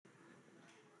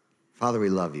Father, we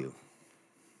love you.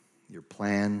 Your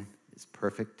plan is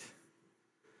perfect.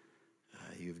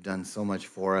 You've done so much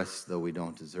for us, though we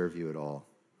don't deserve you at all,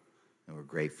 and we're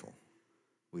grateful.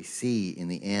 We see in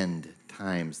the end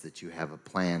times that you have a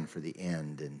plan for the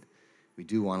end, and we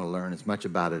do want to learn as much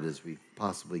about it as we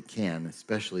possibly can,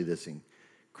 especially this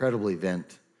incredible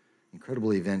event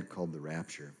called the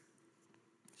Rapture.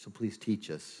 So please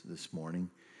teach us this morning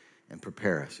and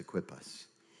prepare us, equip us.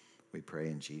 We pray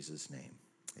in Jesus' name.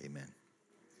 Amen.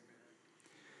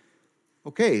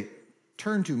 Okay,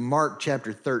 turn to Mark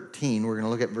chapter 13. We're going to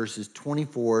look at verses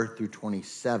 24 through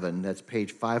 27. That's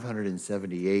page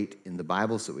 578 in the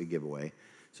Bibles that we give away.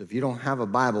 So if you don't have a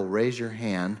Bible, raise your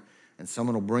hand and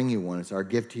someone will bring you one. It's our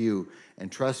gift to you.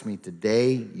 And trust me,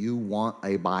 today you want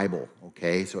a Bible,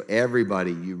 okay? So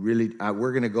everybody,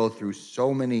 we're going to go through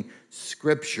so many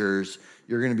scriptures.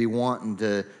 You're going to be wanting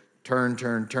to turn,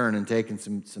 and taking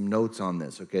some notes on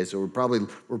this, okay? So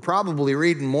we're probably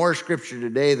reading more scripture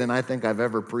today than I think I've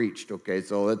ever preached, okay?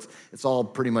 So it's all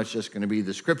pretty much just going to be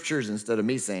the scriptures instead of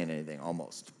me saying anything,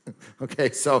 almost. Okay,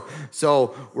 so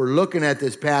we're looking at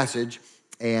this passage,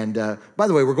 and by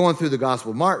the way, we're going through the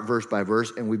Gospel of Mark verse by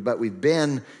verse, but we've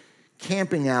been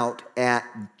camping out at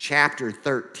chapter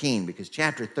 13, because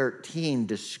chapter 13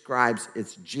 describes,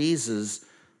 it's Jesus,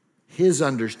 his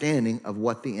understanding of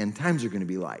what the end times are going to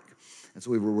be like. And so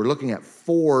we're looking at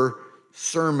 4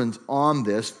 sermons on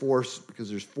this, because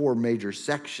there's 4 major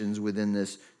sections within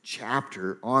this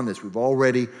chapter on this. We've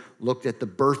already looked at the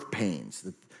birth pains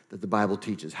that the Bible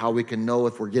teaches, how we can know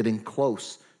if we're getting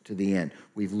close to the end.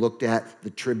 We've looked at the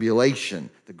tribulation,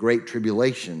 the great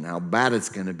tribulation, how bad it's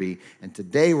going to be. And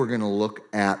today we're going to look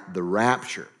at the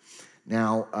rapture.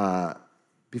 Now,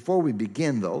 before we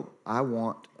begin, though, I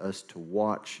want us to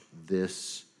watch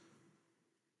this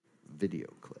video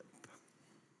clip.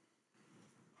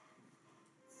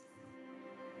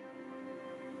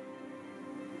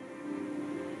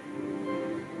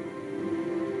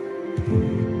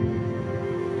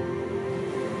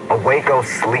 Awake, O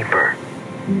sleeper,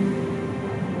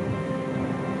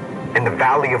 in the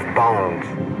valley of bones,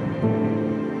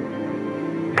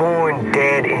 born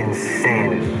dead in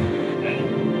sin,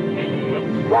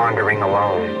 wandering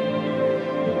alone.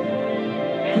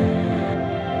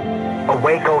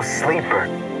 Awake, O sleeper,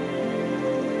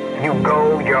 you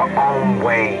go your own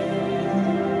way,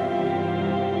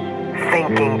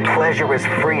 thinking pleasure is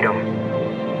freedom,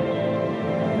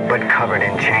 but covered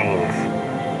in chains.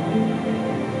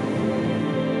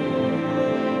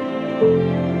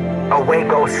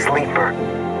 Awake, O sleeper,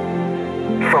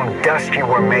 from dust you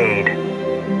were made.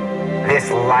 This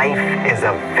life is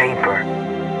a vapor,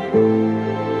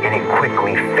 and it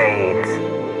quickly fades.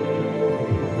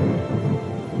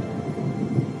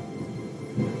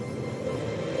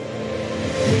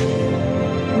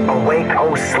 Awake,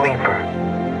 O sleeper,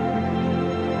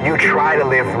 you try to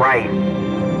live right,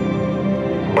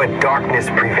 but darkness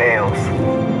prevails,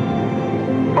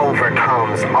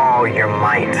 overcomes all your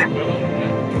might.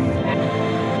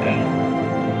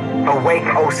 Awake,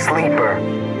 O sleeper,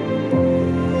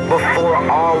 before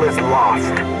all is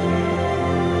lost.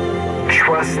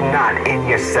 Trust not in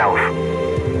yourself,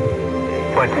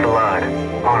 but blood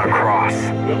on a cross.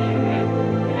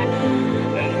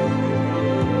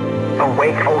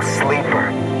 Awake, O sleeper,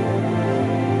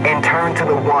 and turn to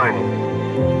the one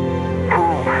who,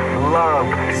 love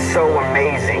so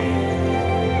amazing,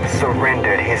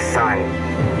 surrendered his son.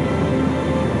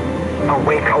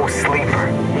 Awake, O sleeper,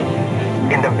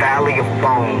 in the valley of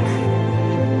bones,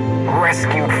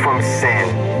 rescued from sin,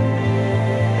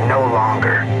 no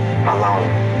longer alone.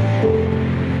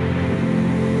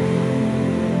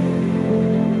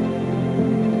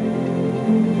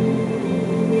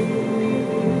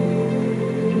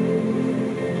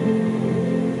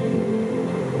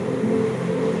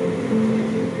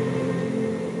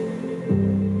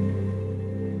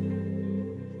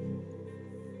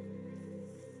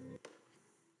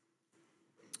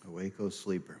 Awake, O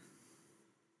sleeper.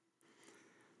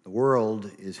 The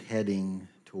world is heading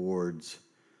towards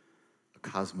a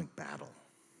cosmic battle.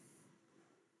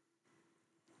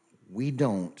 We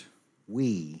don't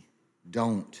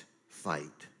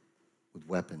fight with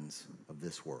weapons of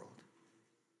this world.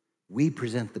 We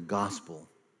present the gospel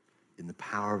in the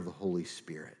power of the Holy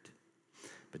Spirit.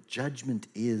 But judgment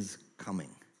is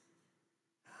coming.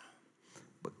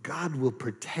 But God will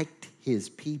protect his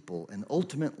people and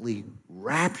ultimately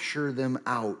rapture them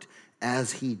out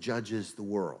as he judges the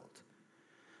world.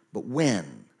 But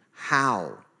when?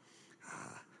 How?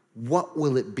 What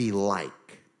will it be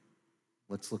like?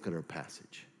 Let's look at our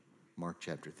passage. Mark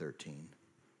chapter 13,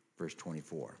 verse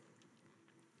 24.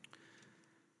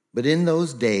 But in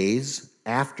those days,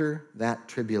 after that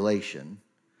tribulation,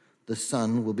 the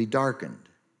sun will be darkened,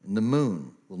 and the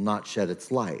moon will not shed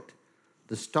its light.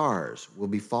 The stars will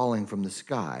be falling from the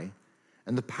sky,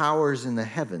 and the powers in the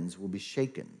heavens will be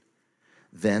shaken.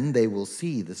 Then they will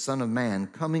see the Son of Man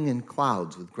coming in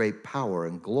clouds with great power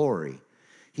and glory.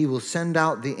 He will send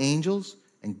out the angels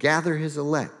and gather his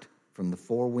elect from the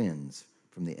four winds,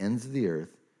 from the ends of the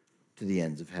earth to the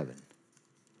ends of heaven.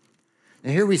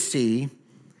 Now here we see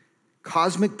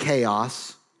cosmic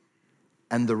chaos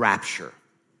and the rapture.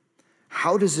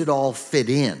 How does it all fit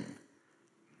in?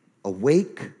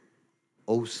 Awake,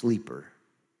 O sleeper,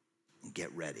 and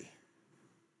get ready.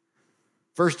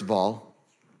 First of all,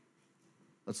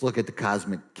 let's look at the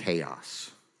cosmic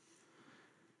chaos.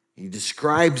 He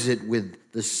describes it with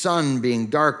the sun being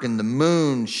darkened, the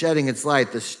moon shedding its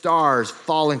light, the stars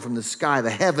falling from the sky, the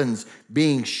heavens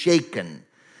being shaken.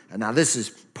 And now this is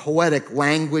poetic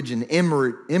language and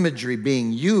imagery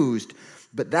being used,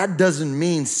 but that doesn't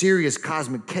mean serious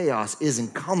cosmic chaos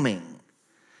isn't coming.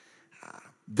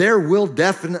 There will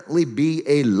definitely be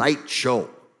a light show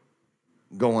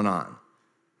going on.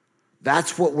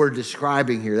 That's what we're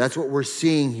describing here. That's what we're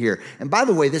seeing here. And by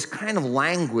the way, this kind of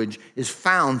language is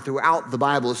found throughout the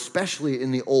Bible, especially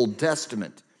in the Old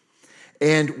Testament.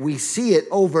 And we see it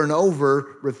over and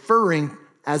over referring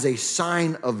as a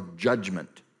sign of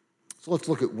judgment. So let's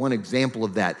look at one example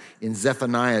of that in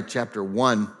Zephaniah chapter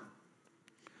 1,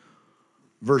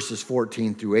 verses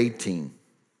 14 through 18.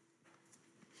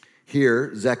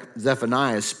 Here,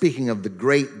 Zephaniah is speaking of the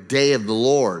great day of the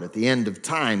Lord at the end of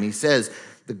time. He says,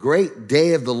 the great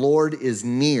day of the Lord is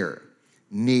near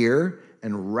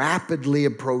and rapidly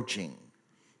approaching.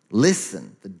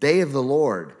 Listen, the day of the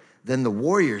Lord, then the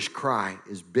warrior's cry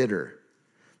is bitter.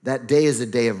 That day is a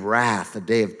day of wrath, a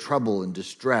day of trouble and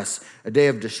distress, a day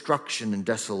of destruction and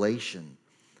desolation,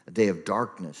 a day of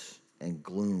darkness and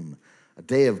gloom, a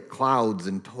day of clouds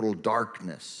and total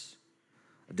darkness,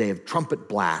 a day of trumpet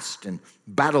blast and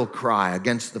battle cry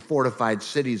against the fortified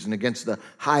cities and against the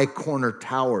high corner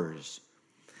towers.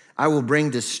 I will bring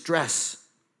distress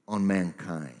on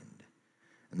mankind,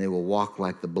 and they will walk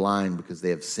like the blind because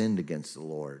they have sinned against the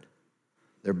Lord.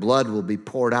 Their blood will be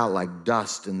poured out like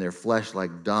dust and their flesh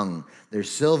like dung. Their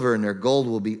silver and their gold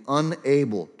will be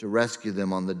unable to rescue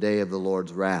them on the day of the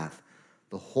Lord's wrath.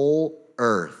 The whole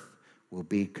earth will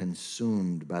be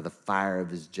consumed by the fire of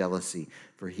his jealousy,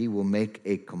 for he will make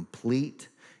a complete,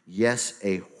 yes,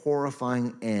 a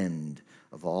horrifying end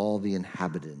of all the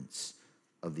inhabitants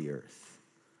of the earth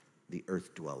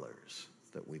dwellers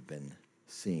that we've been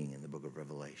seeing in the book of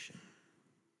Revelation.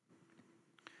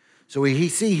 So we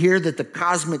see here that the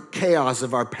cosmic chaos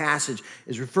of our passage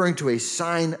is referring to a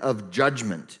sign of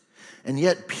judgment. And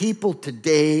yet people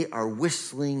today are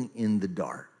whistling in the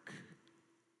dark.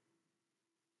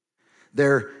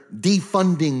 They're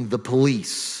defunding the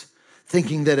police,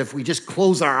 thinking that if we just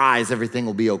close our eyes, everything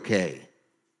will be okay.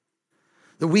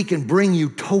 That we can bring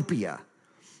utopia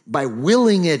by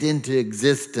willing it into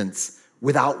existence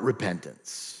without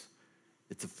repentance.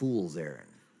 It's a fool's errand.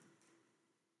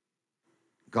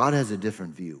 God has a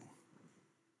different view.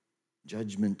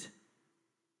 Judgment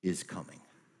is coming.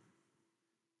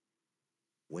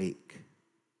 Wake,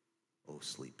 O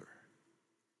sleeper.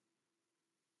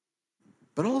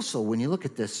 But also, when you look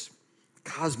at this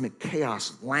cosmic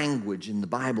chaos language in the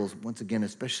Bible, once again,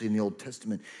 especially in the Old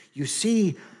Testament, you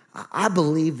see, I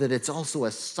believe that it's also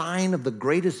a sign of the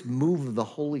greatest move of the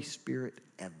Holy Spirit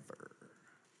ever.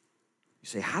 You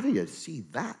say, how do you see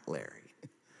that, Larry?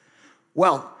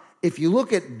 Well, if you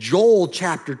look at Joel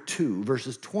chapter 2,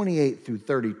 verses 28 through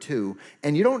 32,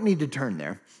 and you don't need to turn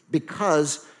there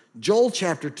because Joel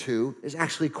chapter 2 is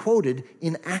actually quoted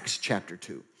in Acts chapter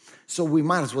 2. So we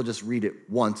might as well just read it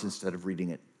once instead of reading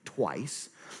it twice.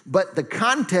 But the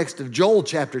context of Joel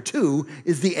chapter 2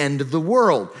 is the end of the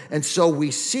world. And so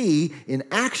we see in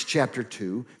Acts chapter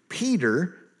 2,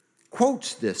 Peter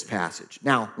quotes this passage.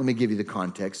 Now, let me give you the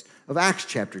context of Acts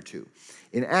chapter 2.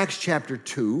 In Acts chapter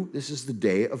 2, this is the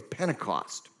day of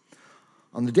Pentecost.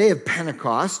 On the day of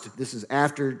Pentecost, this is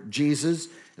after Jesus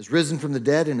has risen from the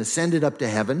dead and ascended up to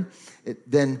heaven,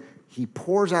 then he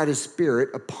pours out his Spirit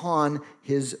upon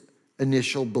his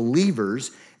initial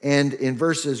believers. And in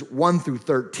verses 1 through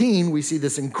 13, we see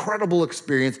this incredible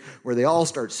experience where they all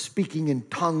start speaking in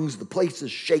tongues, the place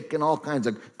is shaken, all kinds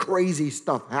of crazy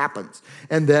stuff happens.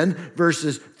 And then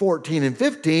verses 14 and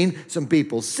 15, some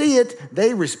people see it,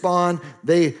 they respond,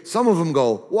 some of them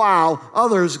go, wow,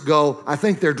 others go, I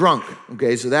think they're drunk.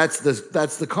 Okay, so that's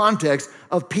the context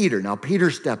of Peter. Now, Peter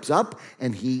steps up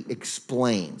and he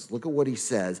explains. Look at what he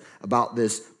says about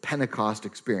this Pentecost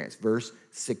experience. Verse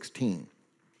 16.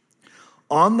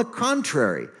 On the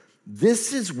contrary,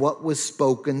 This is what was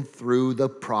spoken through the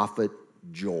prophet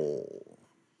Joel.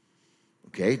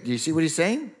 Okay, do you see what he's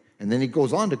saying? And then he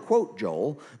goes on to quote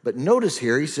Joel. But notice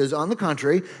here, he says, on the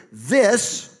contrary,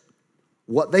 this,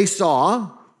 what they saw,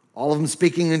 all of them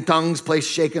speaking in tongues, place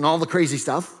shaken, all the crazy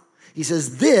stuff. He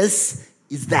says, this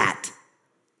is that.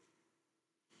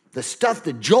 The stuff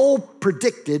that Joel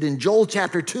predicted in Joel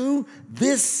chapter 2,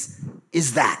 this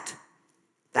is that.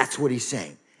 That's what he's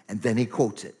saying. And then he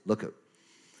quotes it. Look at,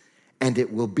 and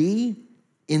it will be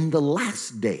in the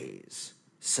last days,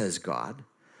 says God,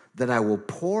 that I will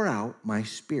pour out my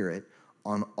spirit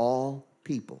on all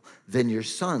people. Then your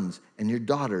sons and your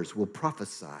daughters will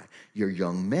prophesy. Your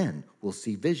young men will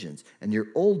see visions, and your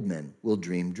old men will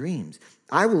dream dreams.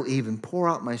 I will even pour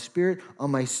out my spirit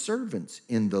on my servants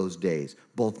in those days,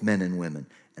 both men and women,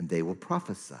 and they will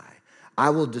prophesy. I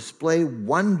will display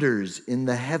wonders in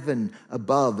the heaven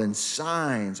above and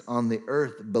signs on the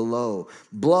earth below,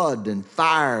 blood and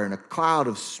fire and a cloud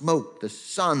of smoke. The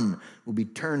sun will be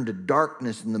turned to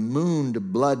darkness and the moon to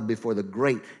blood before the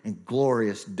great and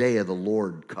glorious day of the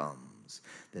Lord comes.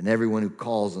 Then everyone who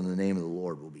calls on the name of the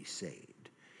Lord will be saved.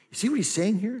 You see what he's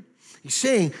saying here? He's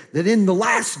saying that in the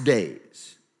last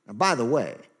days, now by the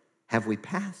way, have we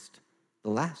passed the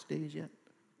last days yet?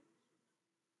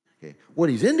 Okay. What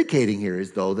he's indicating here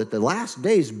is, though, that the last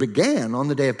days began on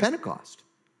the day of Pentecost.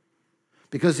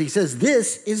 Because he says,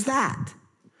 this is that.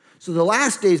 So the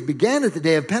last days began at the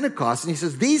day of Pentecost, and he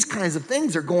says these kinds of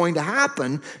things are going to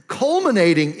happen,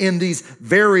 culminating in these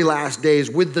very last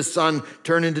days with the sun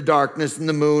turning to darkness and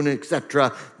the moon,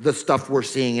 etc., the stuff we're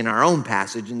seeing in our own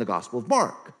passage in the Gospel of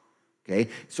Mark. Okay,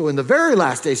 so in the very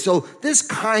last days, so this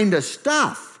kind of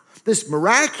stuff, this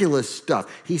miraculous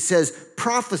stuff, he says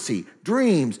prophecy,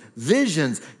 dreams,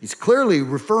 visions. He's clearly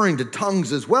referring to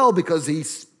tongues as well because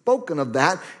he's spoken of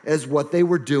that as what they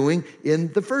were doing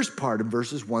in the first part of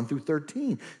verses 1 through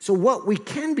 13. So what we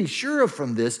can be sure of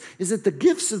from this is that the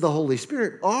gifts of the Holy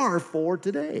Spirit are for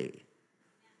today.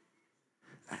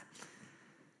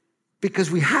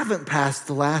 Because we haven't passed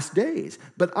the last days.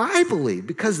 But I believe,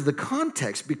 because of the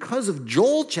context, because of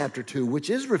Joel chapter 2,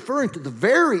 which is referring to the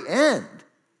very end,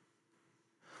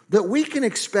 that we can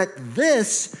expect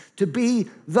this to be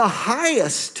the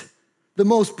highest, the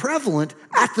most prevalent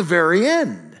at the very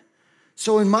end.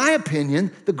 So in my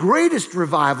opinion, the greatest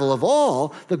revival of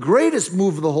all, the greatest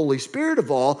move of the Holy Spirit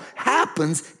of all,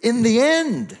 happens in the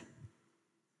end.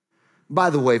 By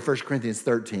the way, 1 Corinthians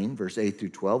 13, verse 8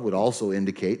 through 12, would also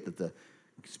indicate that the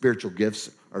spiritual gifts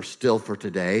are still for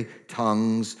today,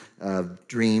 tongues,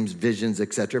 dreams, visions,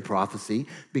 etc., prophecy,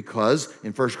 because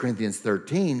in 1 Corinthians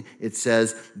 13, it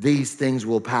says, these things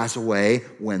will pass away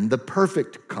when the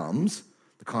perfect comes.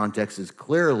 The context is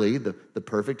clearly the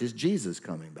perfect is Jesus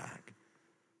coming back.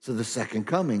 So the second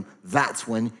coming, that's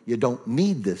when you don't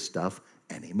need this stuff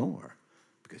anymore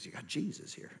because you got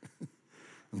Jesus here.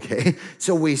 Okay,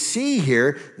 so we see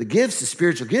here the gifts, the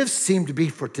spiritual gifts seem to be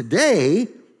for today,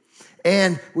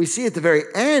 and we see at the very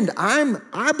end,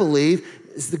 I believe,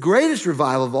 is the greatest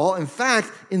revival of all. In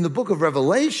fact, in the book of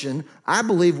Revelation, I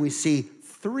believe we see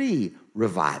 3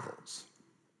 revivals.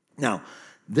 Now,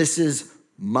 this is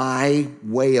my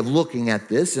way of looking at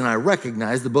this, and I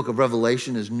recognize the book of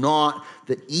Revelation is not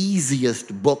the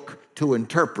easiest book to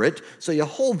interpret. So you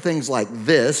hold things like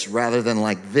this rather than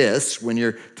like this when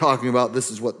you're talking about this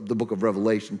is what the book of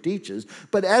Revelation teaches.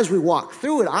 But as we walk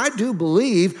through it, I do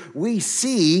believe we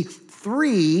see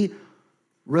 3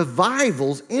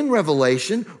 revivals in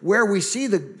Revelation where we see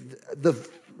the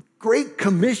Great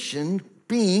Commission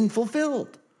being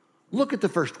fulfilled. Look at the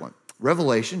first one,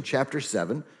 Revelation chapter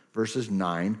 7, verses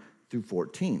 9 through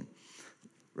 14.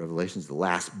 Revelation is the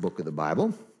last book of the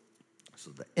Bible,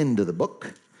 so the end of the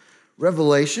book.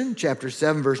 Revelation chapter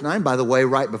 7, verse 9. By the way,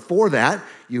 right before that,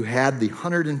 you had the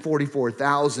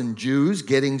 144,000 Jews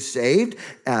getting saved.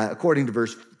 According to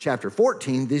chapter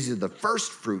 14, these are the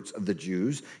first fruits of the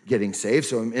Jews getting saved.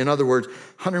 So in other words,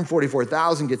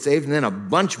 144,000 get saved, and then a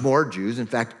bunch more Jews. In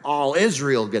fact, all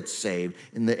Israel gets saved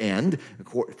in the end,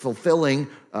 fulfilling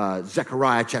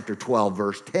Zechariah chapter 12,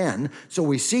 verse 10. So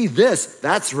we see this.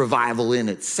 That's revival in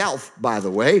itself, by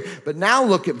the way. But now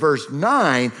look at verse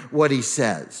 9, what he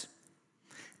says.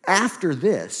 After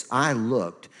this, I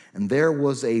looked, and there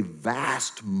was a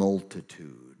vast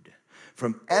multitude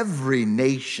from every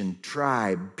nation,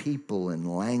 tribe, people,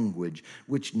 and language,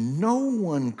 which no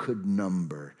one could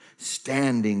number,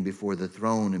 standing before the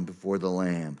throne and before the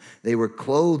Lamb. They were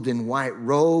clothed in white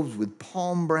robes with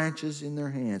palm branches in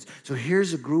their hands. So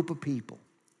here's a group of people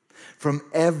from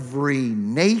every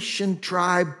nation,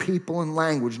 tribe, people, and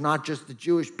language, not just the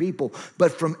Jewish people,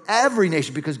 but from every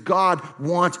nation, because God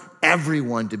wants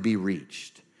everyone to be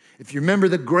reached. If you remember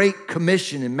the Great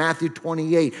Commission in Matthew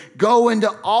 28, go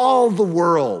into all the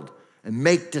world and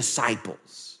make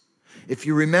disciples. If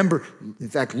you remember, in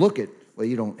fact, look at, well,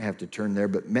 you don't have to turn there,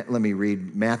 but let me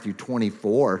read Matthew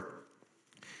 24.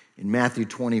 In Matthew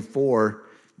 24,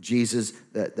 Jesus,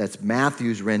 that's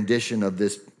Matthew's rendition of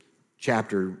this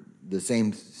chapter, the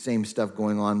same stuff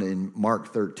going on in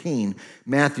Mark 13.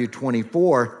 Matthew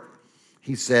 24,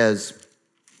 he says,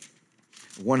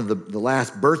 one of the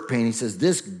last birth pain, he says,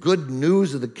 this good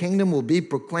news of the kingdom will be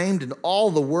proclaimed in all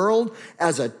the world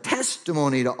as a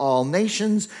testimony to all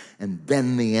nations, and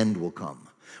then the end will come.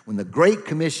 When the Great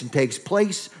Commission takes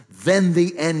place, then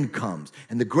the end comes.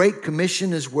 And the Great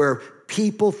Commission is where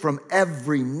people from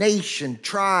every nation,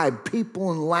 tribe,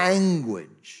 people, and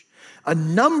language, a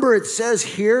number, it says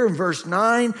here in verse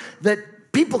 9, that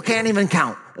people can't even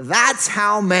count. That's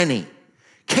how many.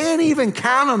 Can't even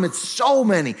count them. It's so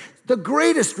many. The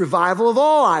greatest revival of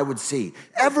all, I would see,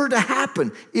 ever to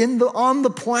happen on the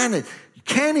planet. You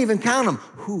can't even count them.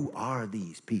 Who are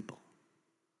these people?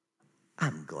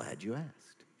 I'm glad you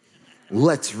asked.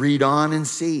 Let's read on and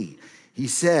see. He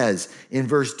says in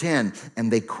verse 10, and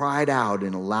they cried out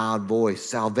in a loud voice,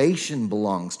 salvation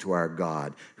belongs to our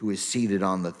God who is seated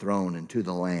on the throne and to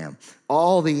the Lamb.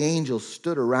 All the angels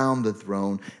stood around the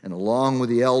throne, and along with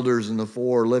the elders and the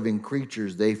 4 living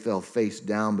creatures, they fell face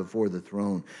down before the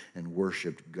throne and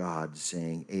worshiped God,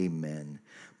 saying, Amen.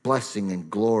 Blessing and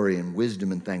glory and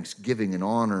wisdom and thanksgiving and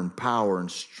honor and power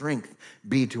and strength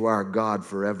be to our God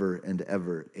forever and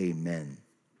ever. Amen.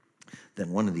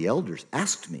 Then one of the elders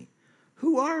asked me,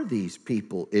 who are these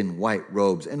people in white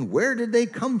robes, and where did they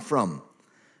come from?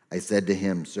 I said to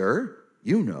him, sir,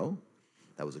 you know.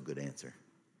 That was a good answer.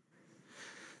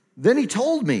 Then he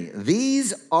told me,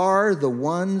 these are the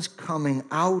ones coming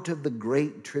out of the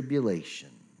great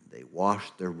tribulation. They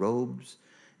washed their robes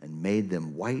and made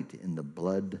them white in the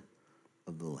blood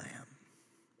of the Lamb.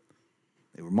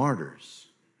 They were martyrs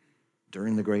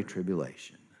during the great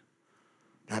tribulation.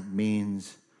 That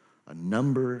means a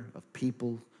number of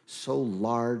people so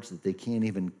large that they can't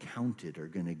even count it are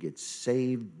going to get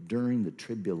saved during the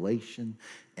tribulation,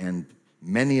 and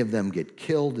many of them get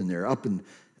killed, and they're up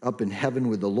in heaven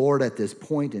with the Lord at this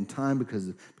point in time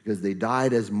because they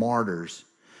died as martyrs.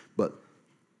 But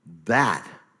that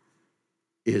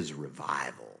is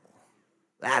revival.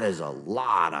 That is a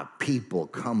lot of people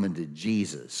coming to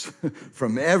Jesus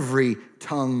from every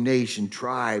tongue, nation,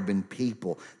 tribe, and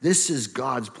people. This is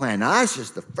God's plan. Now, that's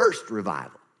just the first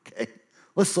revival, okay?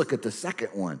 Let's look at the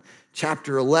second one,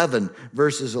 chapter 11,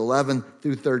 verses 11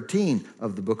 through 13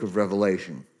 of the book of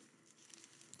Revelation.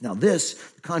 Now the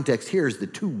context here is the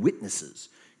 2 witnesses.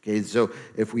 Okay, so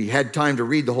if we had time to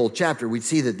read the whole chapter, we'd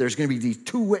see that there's going to be these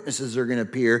 2 witnesses that are going to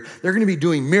appear. They're going to be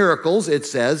doing miracles, it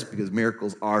says, because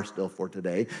miracles are still for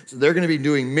today. So they're going to be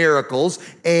doing miracles,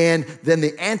 and then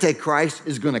the Antichrist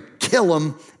is going to kill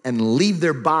them and leave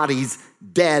their bodies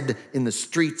dead in the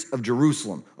streets of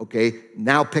Jerusalem. Okay,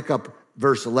 now pick up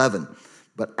verse 11.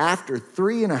 But after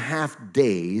 3.5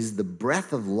 days, the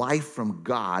breath of life from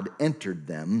God entered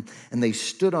them, and they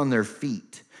stood on their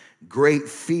feet. Great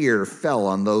fear fell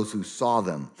on those who saw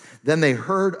them. Then they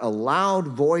heard a loud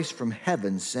voice from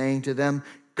heaven saying to them,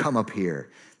 come up here.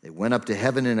 They went up to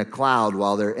heaven in a cloud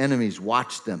while their enemies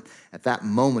watched them. At that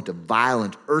moment, a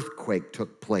violent earthquake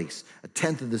took place.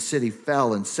 1/10 of the city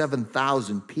fell, and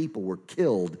 7,000 people were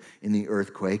killed in the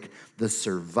earthquake. The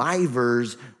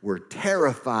survivors were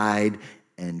terrified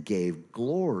and gave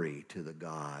glory to the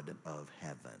God of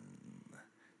heaven.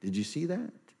 Did you see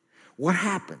that? What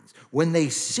happens when they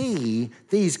see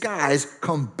these guys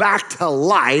come back to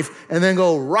life and then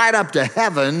go right up to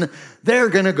heaven? They're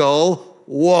going to go,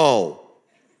 whoa.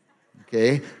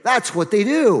 Okay, that's what they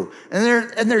do.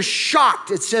 And they're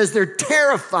shocked. It says they're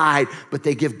terrified, but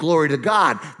they give glory to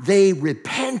God. They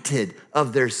repented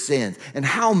of their sins. And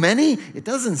how many? It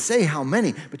doesn't say how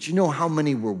many, but you know how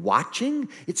many were watching?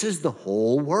 It says the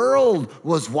whole world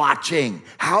was watching.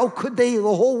 How could the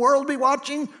whole world be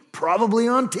watching? Probably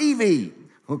on TV,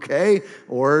 okay?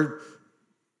 Or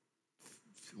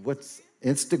what's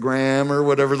Instagram or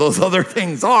whatever those other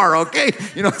things are, okay?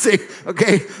 You know, see,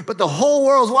 okay? But the whole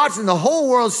world's watching, the whole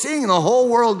world's seeing, and the whole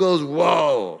world goes,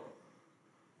 whoa.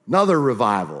 Another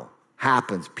revival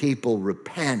happens. People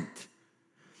repent.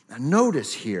 Now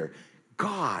notice here,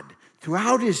 God,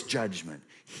 throughout his judgment,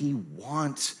 he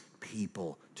wants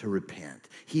people to repent.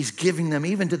 He's giving them,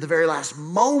 even to the very last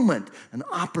moment, an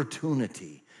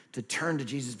opportunity to turn to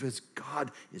Jesus because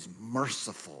God is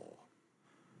merciful.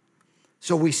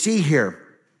 So we see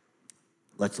here,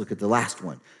 let's look at the last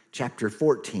one, chapter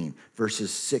 14,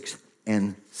 verses 6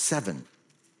 and 7.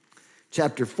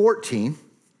 Chapter 14,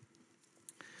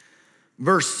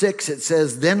 Verse 6, it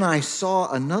says, "Then I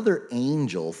saw another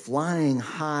angel flying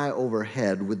high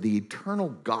overhead with the eternal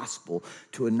gospel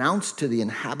to announce to the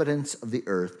inhabitants of the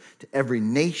earth, to every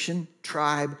nation,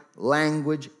 tribe,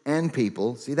 language, and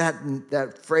people." See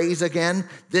that phrase again?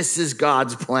 This is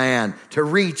God's plan, to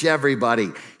reach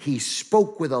everybody. He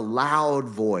spoke with a loud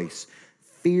voice,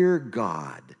 "Fear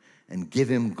God and give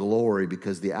him glory,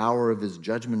 because the hour of his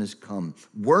judgment has come.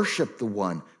 Worship the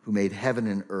one who made heaven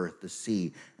and earth, the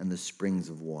sea, and the springs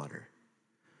of water."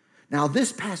 Now,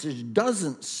 this passage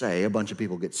doesn't say a bunch of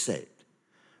people get saved,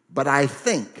 but I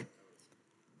think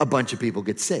a bunch of people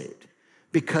get saved.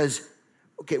 Because,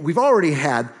 okay, we've already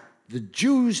had the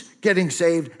Jews getting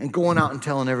saved and going out and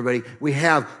telling everybody. We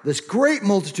have this great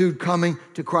multitude coming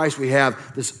to Christ. We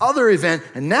have this other event,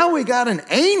 and now we got an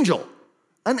angel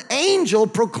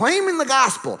proclaiming the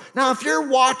gospel. Now, if you're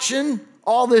watching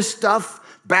all this stuff,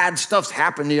 bad stuff's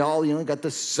happened to y'all. You got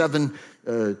the 7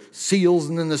 seals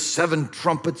and then the 7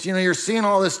 trumpets. You're seeing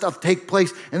all this stuff take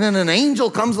place, and then an angel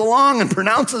comes along and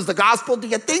pronounces the gospel. Do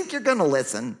you think you're going to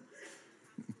listen?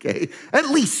 Okay, at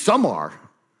least some are.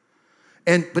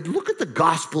 But look at the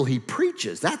gospel he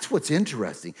preaches. That's what's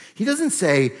interesting. He doesn't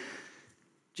say,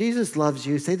 "Jesus loves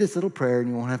you. Say this little prayer and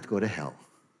you won't have to go to hell."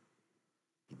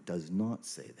 He does not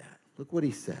say that. Look what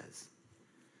he says.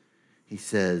 He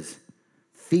says,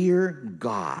 "Fear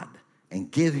God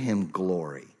and give him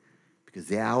glory, because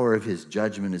the hour of his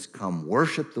judgment has come.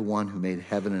 Worship the one who made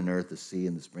heaven and earth, the sea,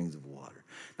 and the springs of water."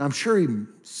 Now, I'm sure he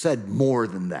said more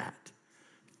than that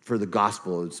for the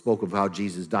gospel. It spoke of how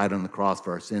Jesus died on the cross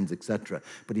for our sins, etc.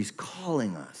 But he's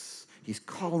calling us, he's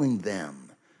calling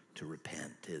them to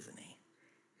repent, isn't he?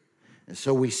 And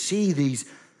so we see these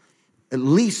at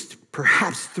least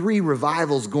perhaps 3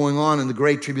 revivals going on in the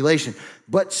Great Tribulation.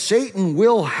 But Satan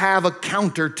will have a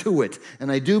counter to it.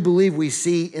 And I do believe we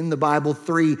see in the Bible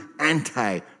 3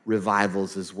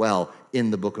 anti-revivals as well in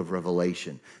the book of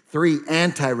Revelation. 3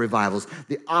 anti-revivals,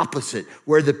 the opposite,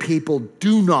 where the people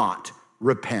do not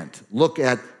repent. Look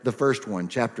at the first one,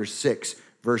 chapter 6,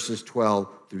 verses 12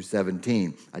 through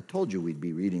 17. I told you we'd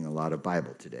be reading a lot of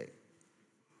Bible today.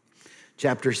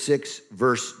 Chapter 6,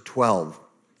 verse 12.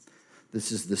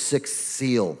 This is the 6th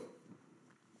seal.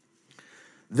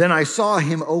 "Then I saw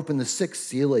him open the 6th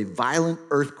seal. A violent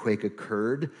earthquake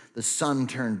occurred. The sun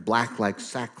turned black like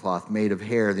sackcloth made of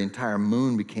hair. The entire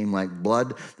moon became like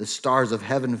blood. The stars of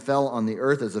heaven fell on the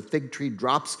earth as a fig tree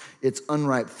drops its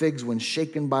unripe figs when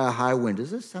shaken by a high wind."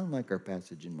 Does this sound like our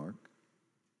passage in Mark?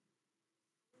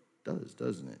 It does,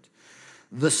 doesn't it?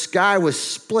 "The sky was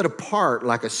split apart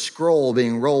like a scroll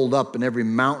being rolled up, and every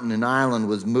mountain and island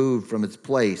was moved from its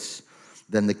place.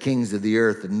 Then the kings of the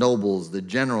earth, the nobles, the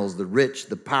generals, the rich,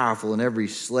 the powerful, and every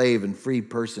slave and free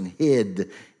person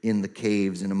hid in the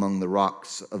caves and among the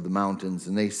rocks of the mountains.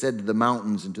 And they said to the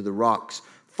mountains and to the rocks,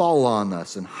 'Fall on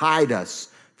us and hide us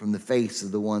from the face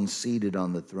of the one seated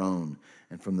on the throne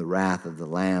and from the wrath of the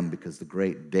Lamb, because the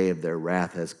great day of their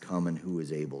wrath has come, and who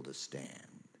is able to stand?'"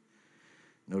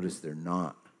 Notice they're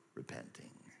not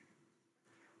repenting.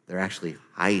 They're actually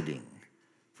hiding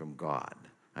from God.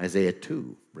 Isaiah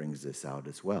 2 brings this out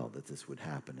as well, that this would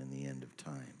happen in the end of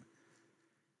time.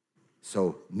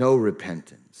 So, no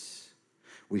repentance.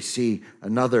 We see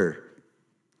another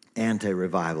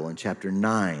anti-revival in chapter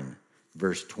 9,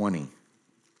 verse 20.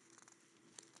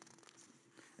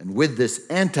 And with this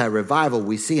anti-revival,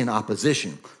 we see an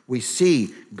opposition. We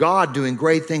see God doing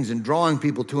great things and drawing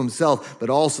people to himself, but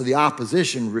also the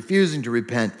opposition refusing to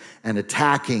repent and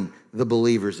attacking the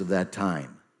believers of that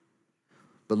time.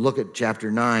 But look at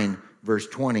chapter 9, verse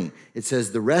 20. It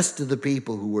says, "The rest of the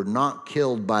people who were not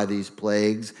killed by these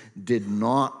plagues did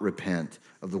not repent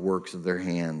of the works of their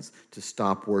hands, to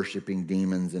stop worshiping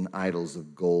demons and idols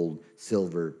of gold,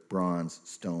 silver, bronze,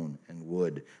 stone, and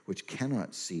wood, which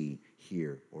cannot see,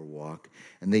 hear, or walk.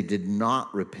 And they did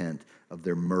not repent of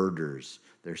their murders,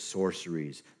 their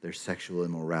sorceries, their sexual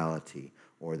immorality,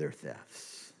 or their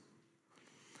thefts."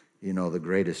 The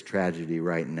greatest tragedy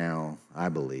right now, I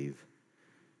believe,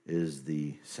 is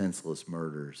the senseless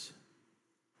murders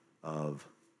of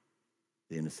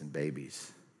the innocent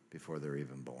babies before they're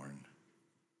even born.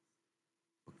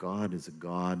 But God is a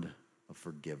God of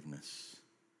forgiveness.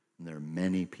 And there are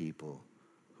many people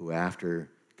who,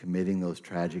 after committing those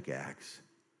tragic acts,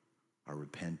 are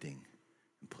repenting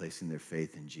and placing their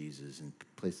faith in Jesus. And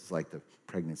places like the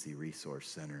Pregnancy Resource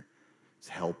Center is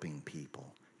helping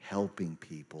people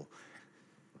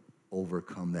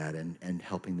overcome that and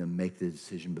helping them make the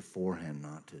decision beforehand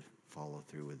not to follow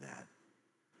through with that.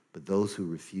 But those who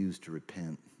refuse to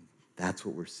repent, that's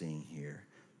what we're seeing here.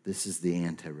 This is the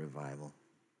anti-revival.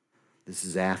 This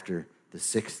is after the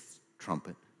 6th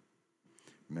trumpet.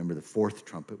 Remember, the fourth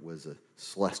trumpet was a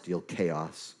celestial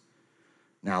chaos.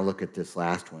 Now look at this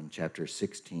last one, chapter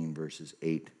 16, verses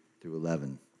 8 through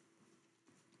 11.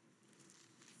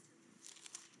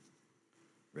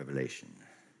 Revelation.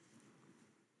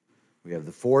 We have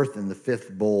the fourth and the fifth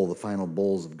bowl, the final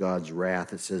bowls of God's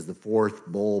wrath. It says the fourth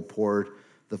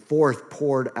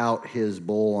poured out his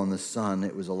bowl on the sun.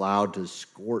 It was allowed to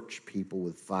scorch people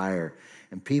with fire,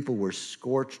 and people were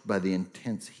scorched by the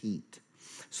intense heat.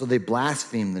 So they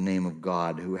blasphemed the name of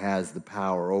God, who has the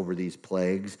power over these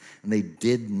plagues, and they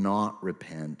did not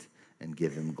repent and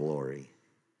give him glory.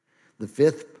 The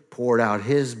fifth poured out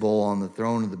his bowl on the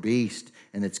throne of the beast,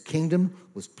 and its kingdom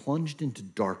was plunged into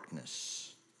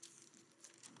darkness.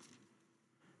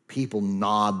 People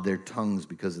gnawed their tongues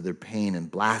because of their pain and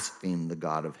blasphemed the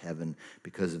God of heaven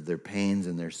because of their pains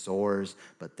and their sores,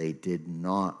 but they did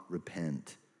not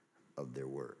repent of their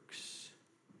works.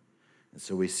 And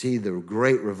so we see the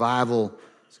great revival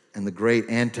and the great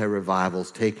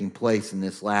anti-revivals taking place in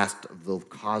this last of the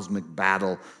cosmic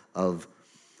battle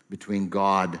between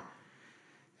God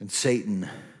and Satan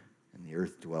and the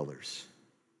earth dwellers.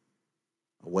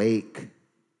 Awake,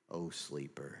 O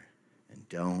sleeper, and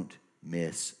don't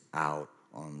miss out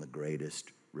on the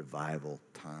greatest revival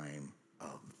time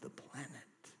of the planet.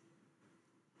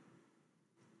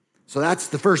 So that's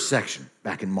the first section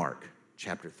back in Mark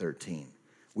chapter 13.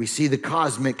 We see the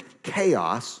cosmic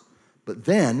chaos, but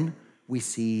then we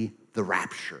see the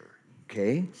rapture,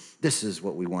 okay? This is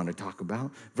what we want to talk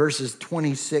about. Verses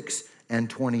 26 and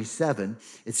 27,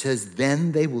 it says,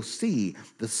 "Then they will see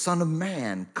the Son of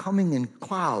Man coming in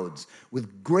clouds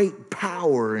with great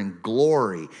power and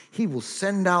glory. He will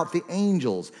send out the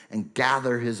angels and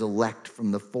gather his elect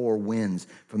from the four winds,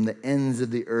 from the ends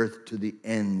of the earth to the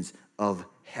ends of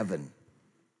heaven."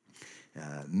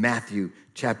 Matthew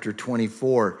chapter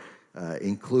 24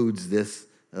 includes this.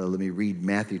 Let me read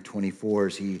Matthew 24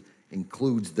 as he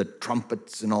includes the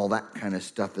trumpets and all that kind of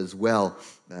stuff as well.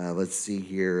 Let's see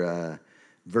here.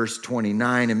 Verse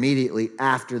 29, "Immediately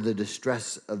after the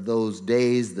distress of those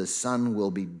days, the sun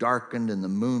will be darkened and the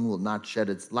moon will not shed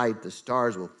its light. The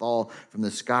stars will fall from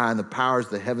the sky and the powers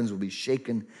of the heavens will be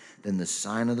shaken. Then the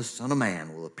sign of the Son of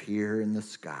Man will appear in the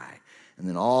sky. And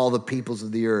then all the peoples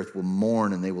of the earth will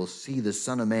mourn, and they will see the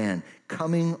Son of Man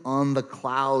coming on the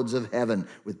clouds of heaven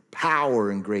with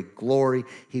power and great glory.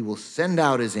 He will send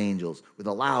out his angels with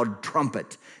a loud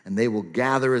trumpet, and they will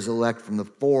gather his elect from the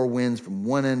four winds, from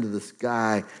one end of the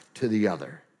sky to the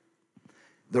other."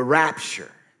 The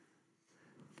rapture.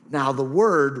 Now, the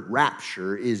word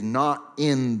rapture is not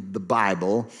in the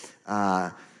Bible,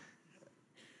 but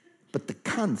the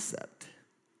concept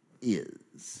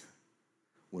is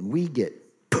when we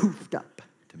get poofed up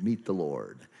to meet the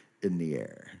Lord in the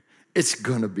air, it's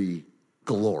going to be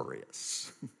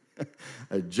glorious.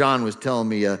 John was telling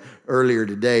me earlier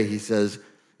today, he says,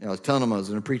 I was telling him I was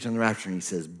going to preach on the rapture, and he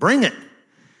says, "Bring it."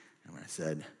 And I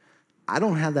said, I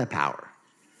don't have that power.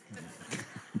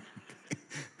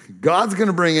 God's going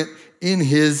to bring it in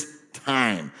his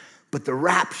time. But the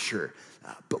rapture,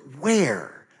 but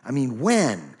where? I mean,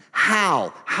 when?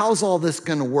 How? How's all this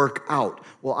going to work out?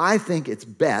 Well, I think it's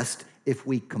best if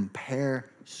we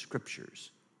compare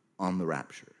scriptures on the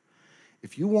rapture.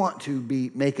 If you want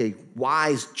to make a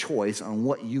wise choice on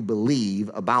what you believe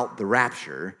about the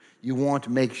rapture, you want to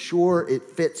make sure it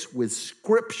fits with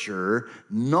scripture,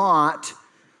 not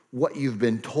what you've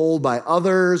been told by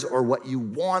others or what you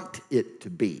want it to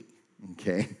be,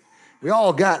 okay? We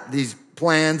all got these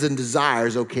plans and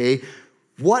desires, okay?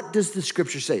 What does the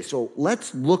scripture say? So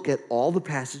let's look at all the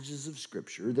passages of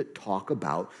scripture that talk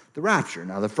about the rapture.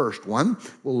 Now, the first one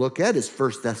we'll look at is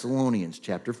 1 Thessalonians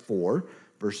chapter 4,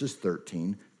 verses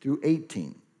 13 through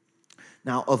 18.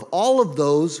 Now, of all of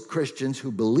those Christians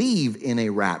who believe in a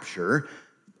rapture,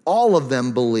 all of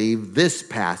them believe this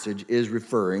passage is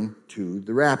referring to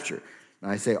the rapture.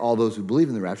 Now, I say all those who believe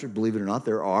in the rapture, believe it or not,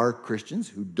 there are Christians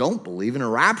who don't believe in a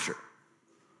rapture.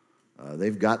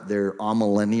 They've got their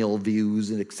amillennial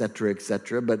views, and et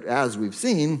cetera, but as we've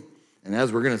seen, and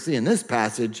as we're going to see in this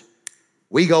passage,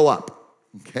 we go up,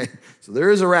 okay? So there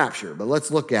is a rapture, but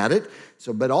let's look at it.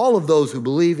 But all of those who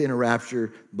believe in a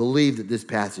rapture believe that this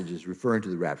passage is referring to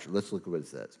the rapture. Let's look at what it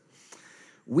says.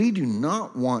 "We do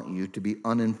not want you to be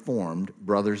uninformed,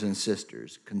 brothers and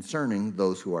sisters, concerning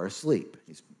those who are asleep,"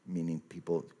 he's meaning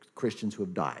people, Christians who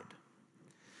have died,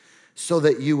 "so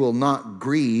that you will not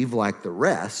grieve like the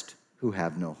rest who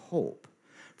have no hope.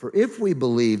 For if we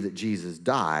believe that Jesus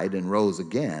died and rose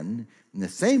again, in the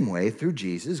same way, through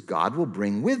Jesus, God will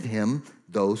bring with him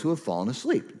those who have fallen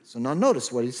asleep." So now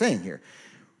notice what he's saying here.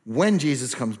 when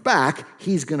Jesus comes back,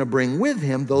 he's going to bring with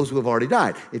him those who have already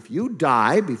died. If you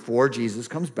die before Jesus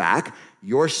comes back,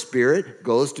 your spirit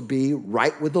goes to be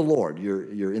right with the Lord.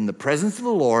 You're in the presence of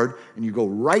the Lord, and you go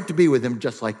right to be with him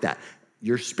just like that.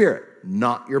 Your spirit,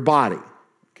 not your body,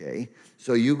 okay?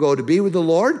 So you go to be with the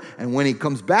Lord, and when he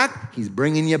comes back, he's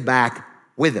bringing you back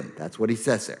with him. That's what he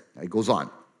says there. He goes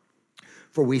on.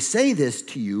 For we say this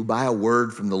to you by a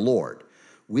word from the Lord.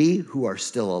 We who are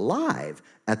still alive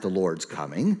at the Lord's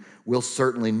coming will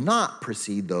certainly not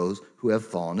precede those who have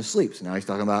fallen asleep. So now he's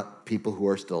talking about people who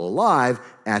are still alive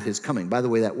at his coming. By the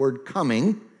way, that word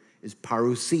coming is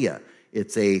parousia.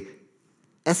 It's a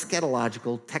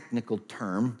eschatological, technical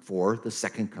term for the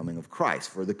second coming of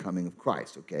Christ, for the coming of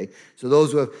Christ, okay? So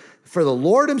those who have, for the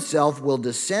Lord himself will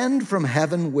descend from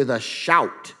heaven with a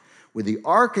shout, with the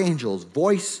archangel's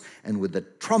voice, and with the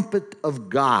trumpet of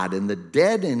God, and the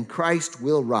dead in Christ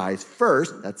will rise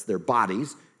first. That's their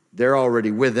bodies. They're already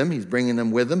with him. He's bringing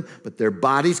them with him, but their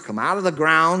bodies come out of the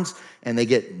grounds, and they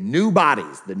get new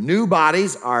bodies. The new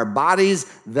bodies are bodies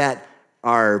that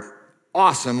are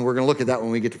awesome. We're going to look at that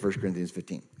when we get to 1 Corinthians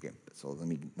 15. Okay, so let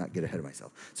me not get ahead of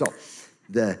myself. So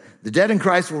the dead in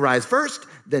Christ will rise first.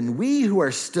 Then we who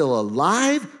are still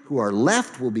alive, who are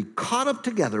left, will be caught up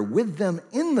together with them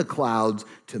in the clouds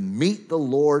to meet the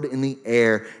Lord in the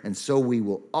air. And so we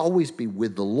will always be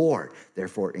with the Lord.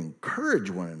 Therefore, encourage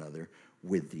one another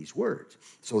with these words.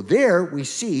 So there we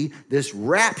see this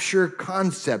rapture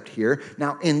concept here.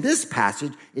 Now, in this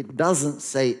passage, it doesn't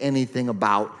say anything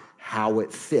about how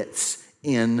it fits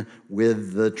in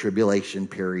with the tribulation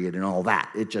period and all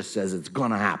that. It just says it's going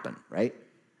to happen, right?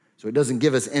 So it doesn't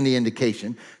give us any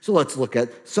indication. So let's look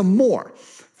at some more.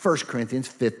 1 Corinthians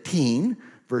 15,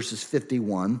 verses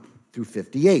 51 through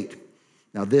 58.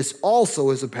 Now, this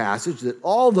also is a passage that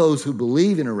all those who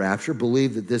believe in a rapture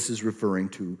believe that this is referring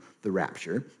to the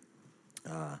rapture.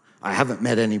 I haven't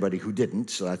met anybody who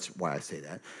didn't, so that's why I say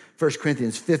that. 1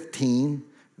 Corinthians 15,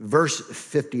 verse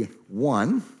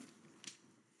 51.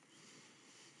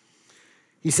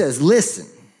 He says, listen,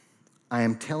 I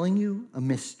am telling you a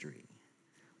mystery.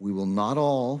 We will not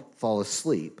all fall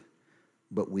asleep,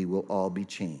 but we will all be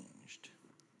changed.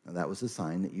 Now, that was a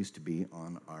sign that used to be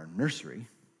on our nursery.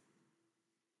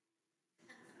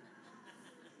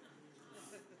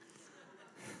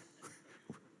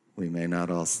 We may not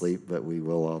all sleep, but we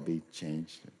will all be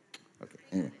changed. Okay,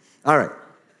 anyway. All right.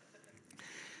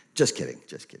 Just kidding.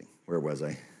 Where was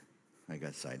I? I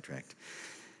got sidetracked.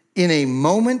 In a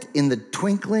moment, in the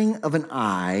twinkling of an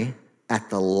eye, at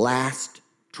the last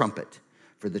trumpet.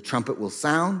 For the trumpet will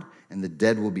sound, and the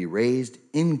dead will be raised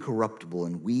incorruptible,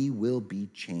 and we will be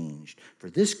changed. For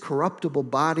this corruptible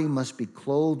body must be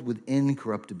clothed with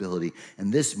incorruptibility,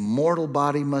 and this mortal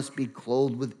body must be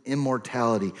clothed with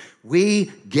immortality.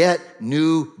 We get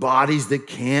new bodies that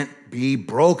can't be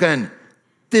broken.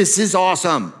 This is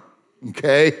awesome,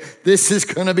 okay? This is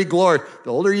going to be glorious.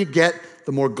 The older you get,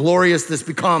 the more glorious this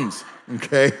becomes,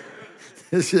 okay?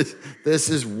 This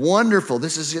is wonderful.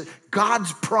 This is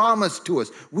God's promise to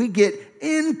us. We get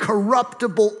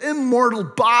incorruptible, immortal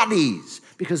bodies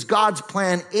because God's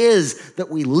plan is that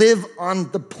we live on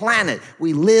the planet.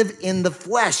 We live in the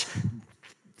flesh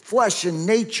and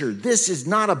nature. This is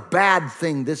not a bad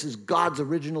thing. This is God's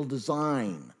original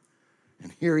design.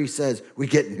 And here he says we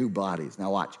get new bodies.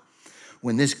 Now watch.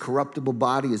 When this corruptible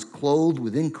body is clothed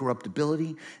with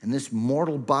incorruptibility and this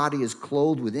mortal body is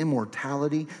clothed with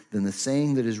immortality, then the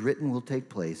saying that is written will take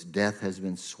place. Death has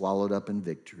been swallowed up in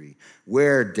victory.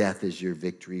 Where, death, is your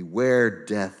victory? Where,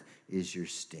 death, is your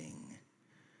sting?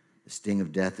 The sting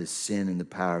of death is sin, and the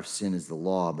power of sin is the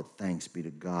law. But thanks be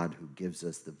to God who gives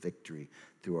us the victory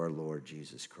through our Lord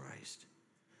Jesus Christ.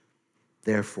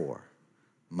 Therefore,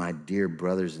 my dear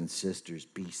brothers and sisters,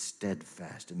 be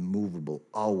steadfast, immovable,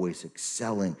 always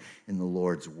excelling in the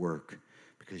Lord's work,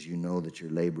 because you know that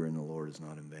your labor in the Lord is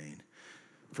not in vain.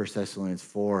 1 Thessalonians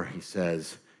 4, he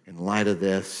says, in light of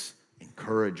this,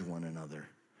 encourage one another.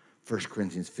 1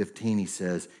 Corinthians 15, he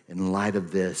says, in light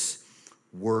of this,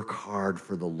 work hard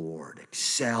for the Lord.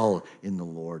 Excel in the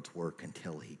Lord's work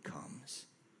until he comes.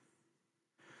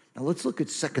 Now let's look at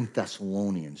 2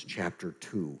 Thessalonians chapter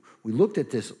 2. We looked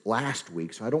at this last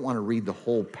week, so I don't want to read the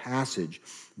whole passage,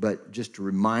 but just to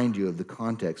remind you of the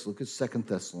context, look at 2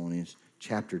 Thessalonians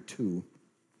chapter 2,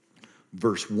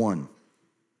 verse 1.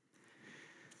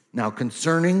 Now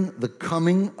concerning the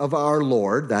coming of our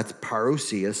Lord, that's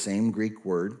parousia, same Greek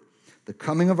word, the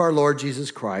coming of our Lord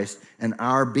Jesus Christ and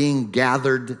our being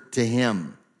gathered to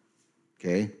him,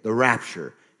 okay, the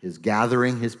rapture. His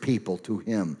gathering his people to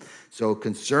him. So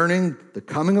concerning the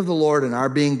coming of the Lord and our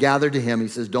being gathered to him, he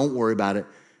says, don't worry about it.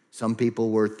 Some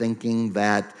people were thinking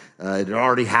that it had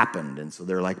already happened, and so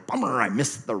they're like, bummer, I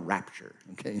missed the rapture.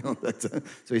 Okay, so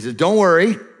he says, don't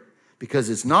worry, because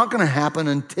it's not going to happen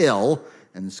until,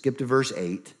 and skip to verse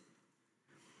 8,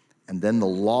 and then the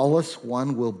lawless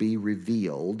one will be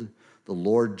revealed. The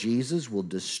Lord Jesus will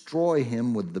destroy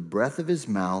him with the breath of his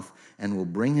mouth and will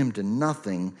bring him to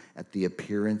nothing at the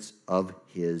appearance of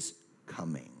his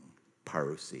coming.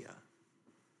 Parousia.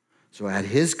 So at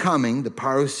his coming, the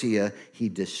parousia, he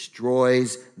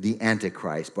destroys the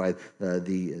Antichrist.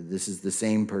 This is the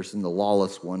same person, the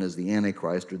lawless one, as the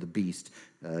Antichrist or the beast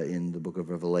in the book of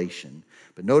Revelation.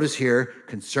 But notice here,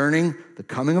 concerning the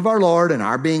coming of our Lord and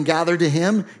our being gathered to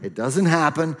him, it doesn't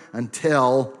happen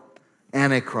until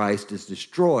Antichrist is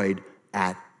destroyed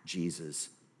at Jesus'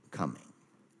 coming.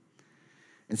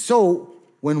 And so,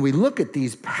 when we look at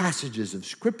these passages of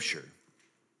Scripture,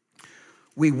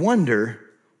 we wonder,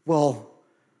 well,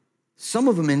 some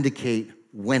of them indicate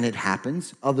when it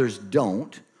happens, others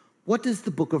don't. What does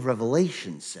the book of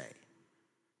Revelation say?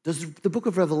 Does the book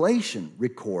of Revelation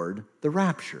record the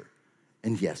rapture?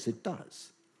 And yes, it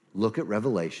does. Look at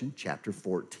Revelation chapter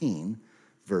 14,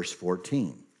 verse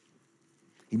 14.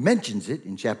 He mentions it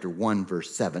in chapter 1,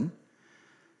 verse 7.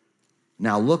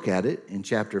 Now look at it in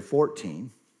chapter 14.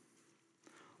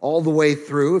 All the way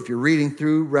through, if you're reading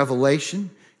through Revelation,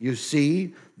 you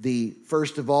see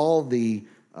first of all, the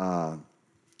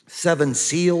 7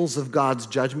 seals of God's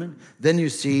judgment. Then you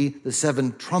see the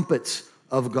 7 trumpets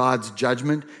of God's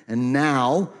judgment. And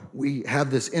now we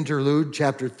have this interlude,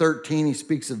 chapter 13. He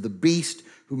speaks of the beast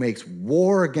who makes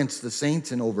war against the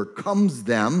saints and overcomes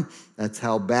them. That's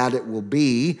how bad it will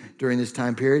be during this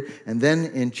time period. And then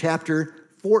in chapter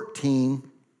 14,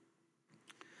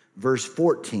 verse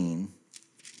 14,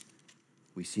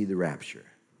 we see the rapture.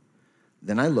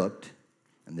 Then I looked,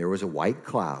 and there was a white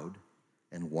cloud,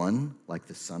 and one like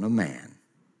the Son of Man,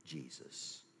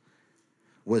 Jesus,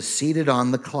 was seated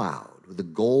on the cloud with a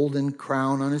golden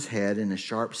crown on his head and a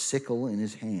sharp sickle in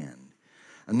his hand.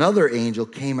 Another angel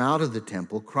came out of the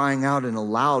temple, crying out in a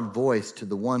loud voice to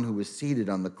the one who was seated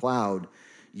on the cloud,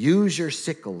 "Use your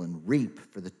sickle and reap,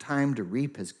 for the time to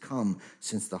reap has come,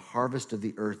 since the harvest of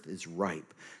the earth is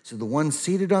ripe." So the one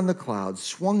seated on the cloud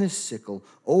swung his sickle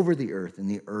over the earth, and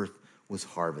the earth was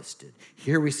harvested.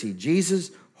 Here we see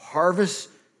Jesus harvest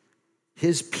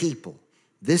his people.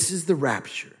 This is the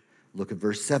rapture. Look at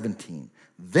verse 17.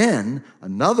 Then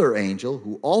another angel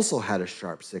who also had a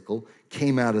sharp sickle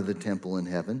came out of the temple in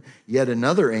heaven. Yet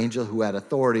another angel who had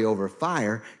authority over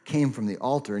fire came from the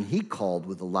altar, and he called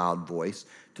with a loud voice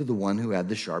to the one who had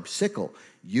the sharp sickle,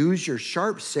 "Use your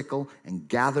sharp sickle and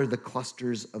gather the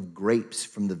clusters of grapes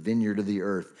from the vineyard of the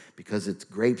earth, because its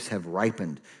grapes have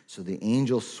ripened." So the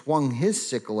angel swung his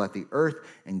sickle at the earth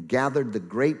and gathered the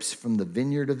grapes from the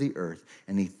vineyard of the earth,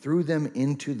 and he threw them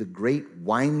into the great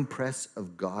winepress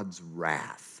of God's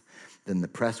wrath. Then the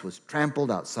press was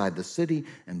trampled outside the city,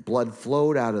 and blood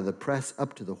flowed out of the press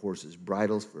up to the horses'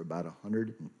 bridles for about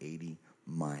 180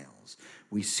 miles.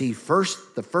 We see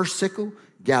the first sickle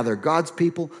gather God's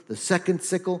people, the second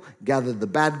sickle gather the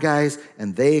bad guys,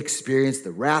 and they experience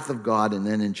the wrath of God. And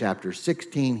then in chapter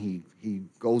 16, he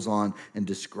goes on and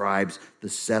describes the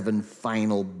 7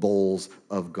 final bowls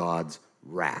of God's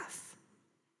wrath.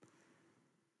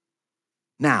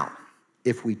 Now,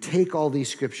 if we take all these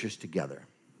scriptures together,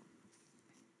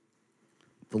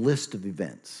 the list of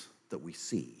events that we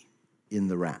see in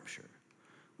the rapture,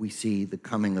 we see the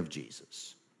coming of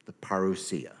Jesus, the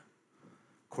parousia.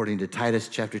 According to Titus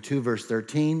chapter 2, verse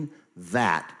 13,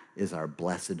 that is our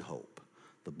blessed hope.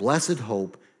 The blessed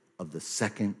hope of the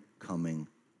second coming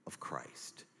of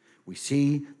Christ. We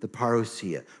see the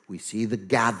parousia. We see the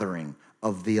gathering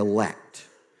of the elect,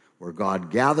 where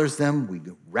God gathers them. We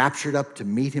get raptured up to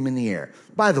meet him in the air.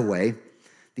 By the way,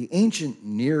 the ancient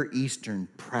Near Eastern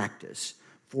practice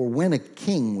for when a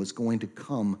king was going to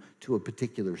come to a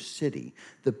particular city,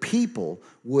 the people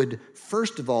would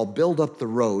first of all build up the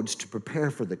roads to prepare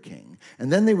for the king.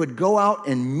 And then they would go out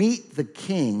and meet the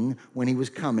king when he was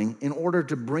coming in order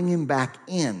to bring him back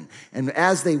in. And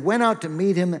as they went out to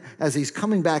meet him, as he's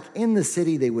coming back in the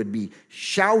city, they would be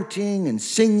shouting and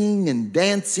singing and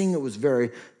dancing. It was very,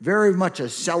 very much a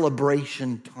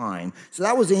celebration time. So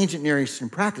that was ancient Near Eastern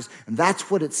practice. And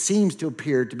that's what it seems to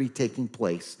appear to be taking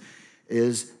place,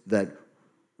 is that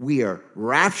we are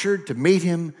raptured to meet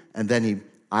him, and then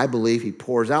I believe he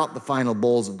pours out the final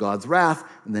bowls of God's wrath,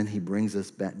 and then he brings us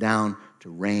back down to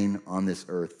reign on this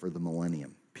earth for the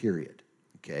millennium, period.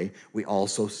 Okay? We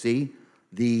also see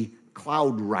the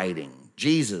cloud riding,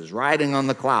 Jesus riding on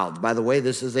the clouds. By the way,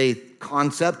 this is a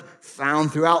concept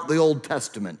found throughout the Old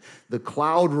Testament. The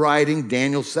cloud riding,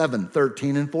 Daniel 7,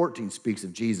 13 and 14 speaks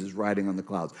of Jesus riding on the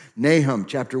clouds. Nahum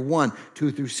chapter 1,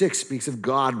 2 through 6 speaks of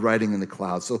God riding in the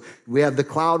clouds. So we have the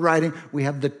cloud riding, we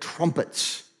have the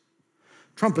trumpets.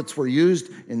 Trumpets were used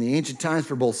in the ancient times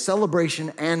for both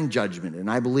celebration and judgment, and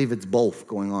I believe it's both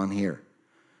going on here.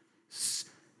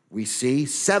 We see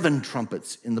 7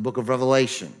 trumpets in the book of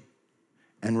Revelation.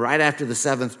 And right after the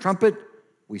 7th trumpet,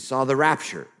 we saw the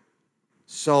rapture.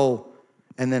 So,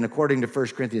 and then according to 1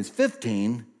 Corinthians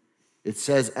 15, it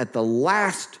says at the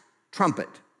last trumpet.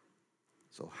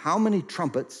 So how many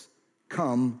trumpets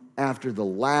come after the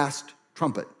last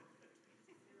trumpet?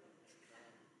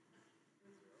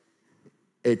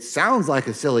 It sounds like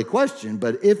a silly question,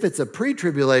 but if it's a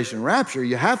pre-tribulation rapture,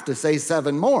 you have to say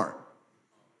 7 more.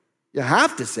 You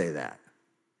have to say that.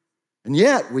 And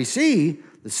yet we see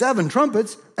the 7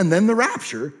 trumpets and then the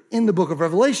rapture in the book of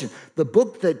Revelation, the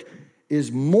book that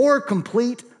is more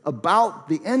complete about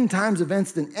the end times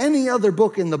events than any other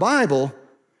book in the Bible,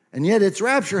 and yet its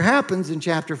rapture happens in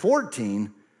chapter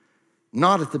 14,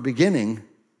 not at the beginning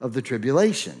of the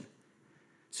tribulation.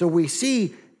 So we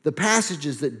see the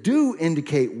passages that do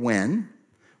indicate when.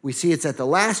 We see it's at the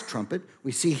last trumpet.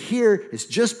 We see here it's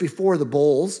just before the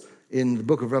bowls in the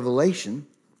book of Revelation.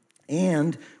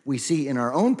 And we see in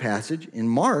our own passage in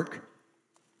Mark,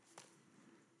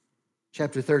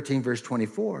 chapter 13, verse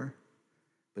 24,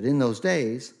 but in those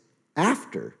days,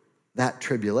 after that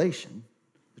tribulation,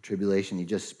 the tribulation he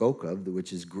just spoke of,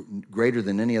 which is greater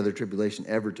than any other tribulation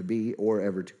ever to be or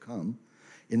ever to come,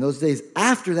 in those days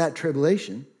after that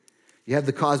tribulation, you have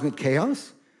the cosmic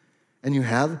chaos, and you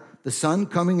have the Son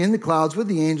coming in the clouds with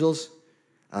the angels.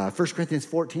 1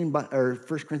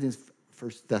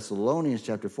 Thessalonians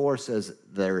chapter 4 says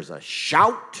there's a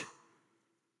shout.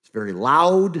 It's very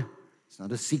loud. It's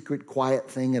not a secret, quiet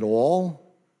thing at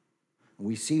all.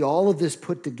 We see all of this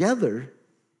put together.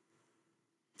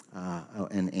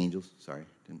 And angels, sorry,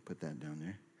 didn't put that down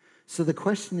there. So the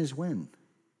question is when?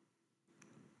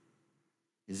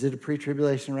 Is it a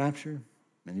pre-tribulation rapture?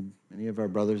 Many of our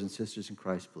brothers and sisters in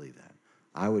Christ believe that.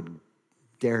 I would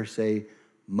dare say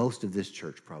most of this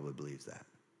church probably believes that.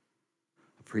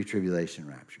 A pre-tribulation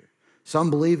rapture. Some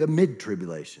believe a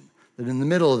mid-tribulation, that in the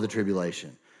middle of the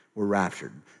tribulation we're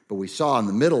raptured. But we saw in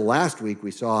the middle, last week,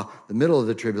 we saw the middle of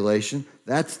the tribulation.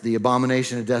 That's the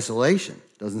abomination of desolation.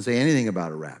 Doesn't say anything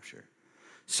about a rapture.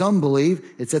 Some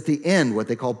believe it's at the end, what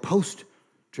they call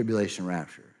post-tribulation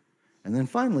rapture. And then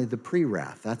finally, the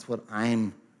pre-wrath. That's what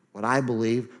I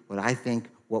believe, what I think,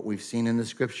 what we've seen in the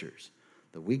scriptures.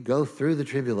 That we go through the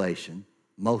tribulation,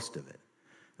 most of it.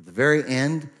 At the very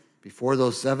end, before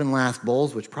those 7 last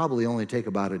bowls, which probably only take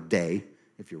about a day,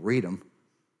 if you read them,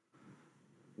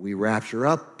 we rapture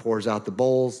up, pours out the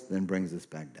bowls, then brings us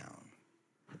back down.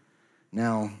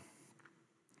 Now,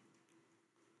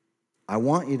 I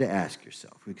want you to ask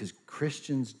yourself, because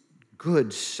Christians,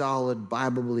 good, solid,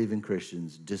 Bible-believing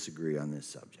Christians disagree on this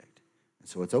subject. And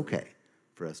so it's okay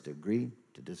for us to agree,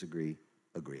 to disagree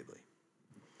agreeably.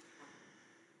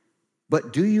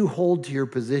 But do you hold to your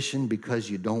position because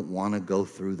you don't want to go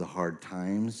through the hard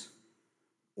times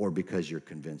or because you're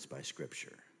convinced by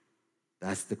Scripture?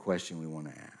 That's the question we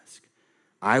want to ask.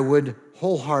 I would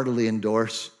wholeheartedly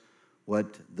endorse what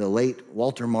the late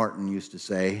Walter Martin used to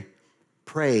say,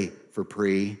 pray for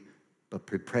pre, but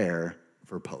prepare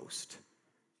for post.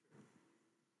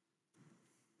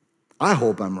 I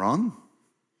hope I'm wrong.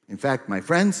 In fact, my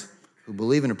friends who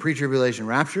believe in a pre-tribulation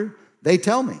rapture, they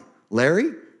tell me,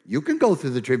 Larry, you can go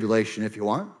through the tribulation if you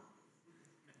want.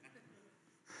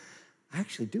 I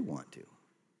actually do want to.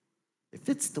 If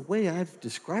it's the way I've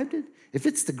described it, if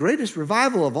it's the greatest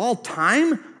revival of all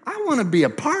time, I want to be a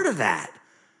part of that.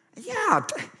 Yeah,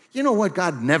 you know what?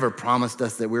 God never promised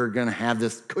us that we were going to have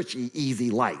this cushy, easy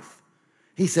life.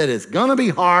 He said it's going to be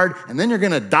hard, and then you're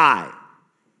going to die.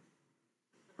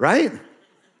 Right?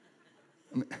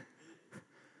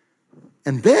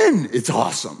 And then it's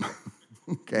awesome.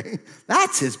 Okay?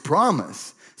 That's his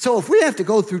promise. So if we have to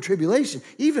go through tribulation,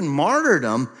 even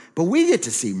martyrdom, but we get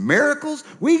to see miracles,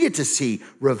 we get to see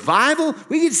revival,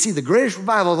 we get to see the greatest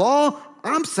revival of all,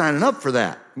 I'm signing up for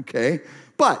that, okay?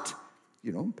 But,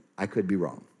 I could be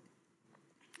wrong.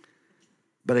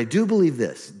 But I do believe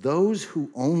this. Those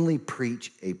who only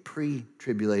preach a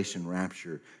pre-tribulation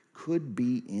rapture could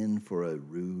be in for a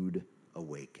rude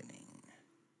awakening.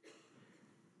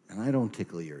 And I don't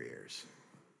tickle your ears.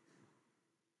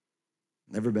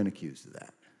 Never been accused of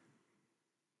that.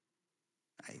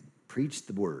 I preach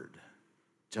the word.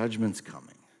 Judgment's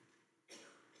coming.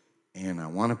 And I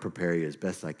want to prepare you as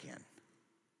best I can.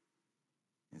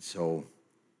 And so,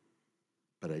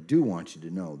 but I do want you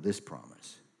to know this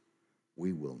promise.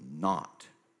 We will not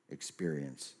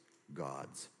experience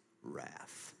God's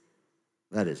wrath.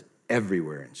 That is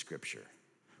everywhere in Scripture.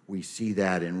 We see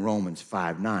that in Romans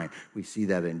 5:9. We see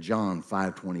that in John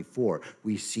 5:24.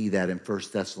 We see that in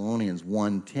 1 Thessalonians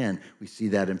 1:10. We see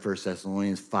that in 1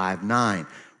 Thessalonians 5:9.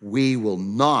 We will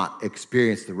not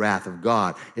experience the wrath of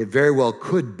God. It very well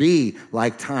could be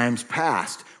like times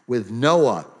past with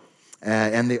Noah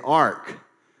and the ark.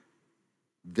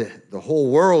 The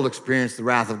whole world experienced the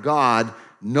wrath of God.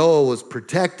 Noah was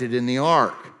protected in the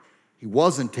ark. He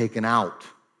wasn't taken out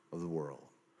of the world.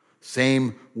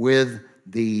 Same with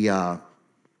the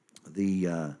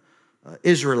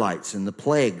Israelites and the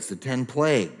plagues, the 10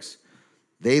 plagues.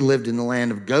 They lived in the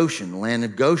land of Goshen. The land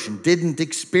of Goshen didn't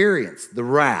experience the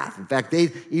wrath. In fact,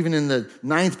 even in the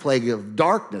 9th plague of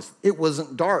darkness, it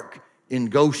wasn't dark in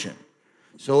Goshen.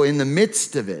 So in the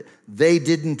midst of it, they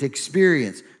didn't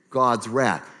experience God's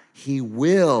wrath. He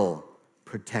will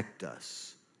protect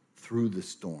us through the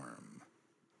storm.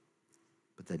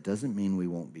 But that doesn't mean we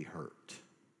won't be hurt.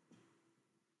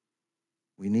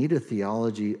 We need a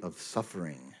theology of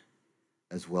suffering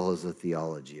as well as a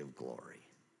theology of glory.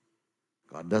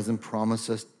 God doesn't promise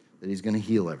us that he's going to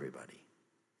heal everybody,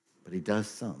 but he does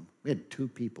some. We had 2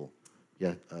 people.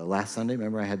 Last Sunday,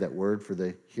 remember I had that word for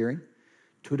the hearing?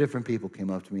 2 different people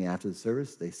came up to me after the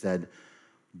service. They said,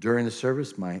 during the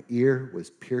service, my ear was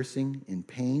piercing in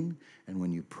pain, and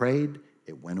when you prayed,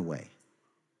 it went away.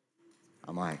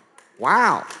 I'm like,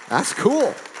 wow, that's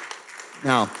cool.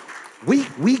 Now,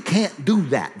 we can't do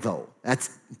that, though.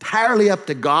 That's entirely up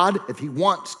to God if he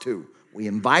wants to. We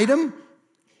invite him,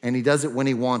 and he does it when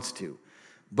he wants to.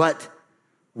 But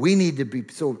we need to be,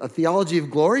 so a theology of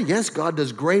glory, yes, God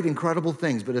does great, incredible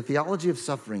things, but a theology of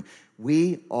suffering,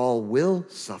 we all will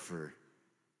suffer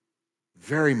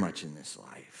very much in this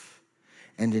life.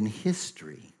 And in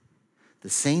history, the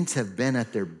saints have been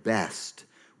at their best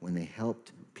when they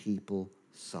helped people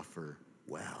suffer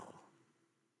well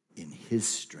in his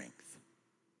strength.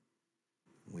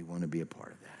 We want to be a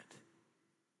part of that.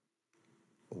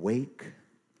 Awake,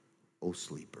 O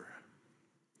sleeper.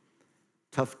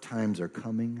 Tough times are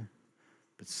coming,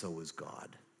 but so is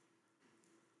God.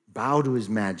 Bow to his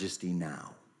majesty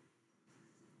now.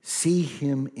 See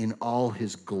him in all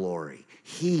his glory.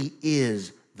 He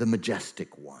is the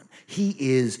majestic one. He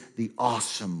is the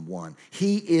awesome one.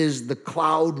 He is the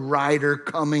cloud rider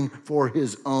coming for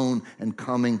his own and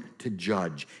coming to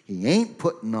judge. He ain't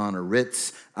putting on a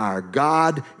Ritz. Our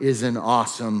God is an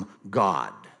awesome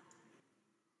God.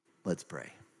 Let's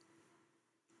pray.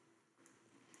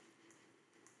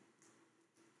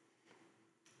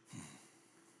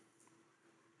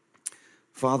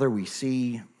 Father, we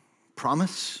see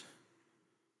promise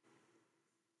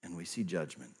and we see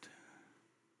judgment.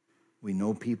 We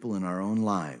know people in our own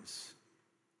lives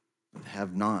that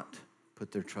have not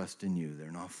put their trust in you.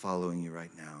 They're not following you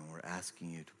right now. We're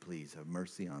asking you to please have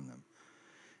mercy on them.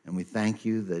 And we thank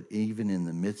you that even in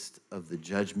the midst of the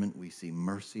judgment, we see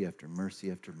mercy after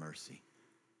mercy after mercy,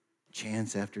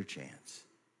 chance after chance.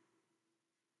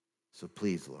 So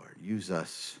please, Lord, use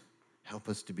us. Help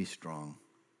us to be strong.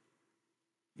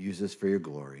 Use us for your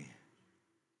glory.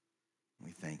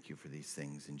 We thank you for these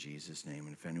things in Jesus' name.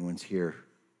 And if anyone's here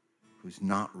who's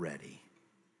not ready,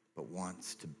 but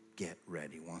wants to get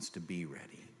ready, wants to be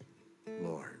ready,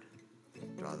 Lord,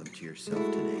 draw them to yourself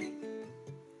today.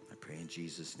 I pray in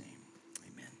Jesus' name.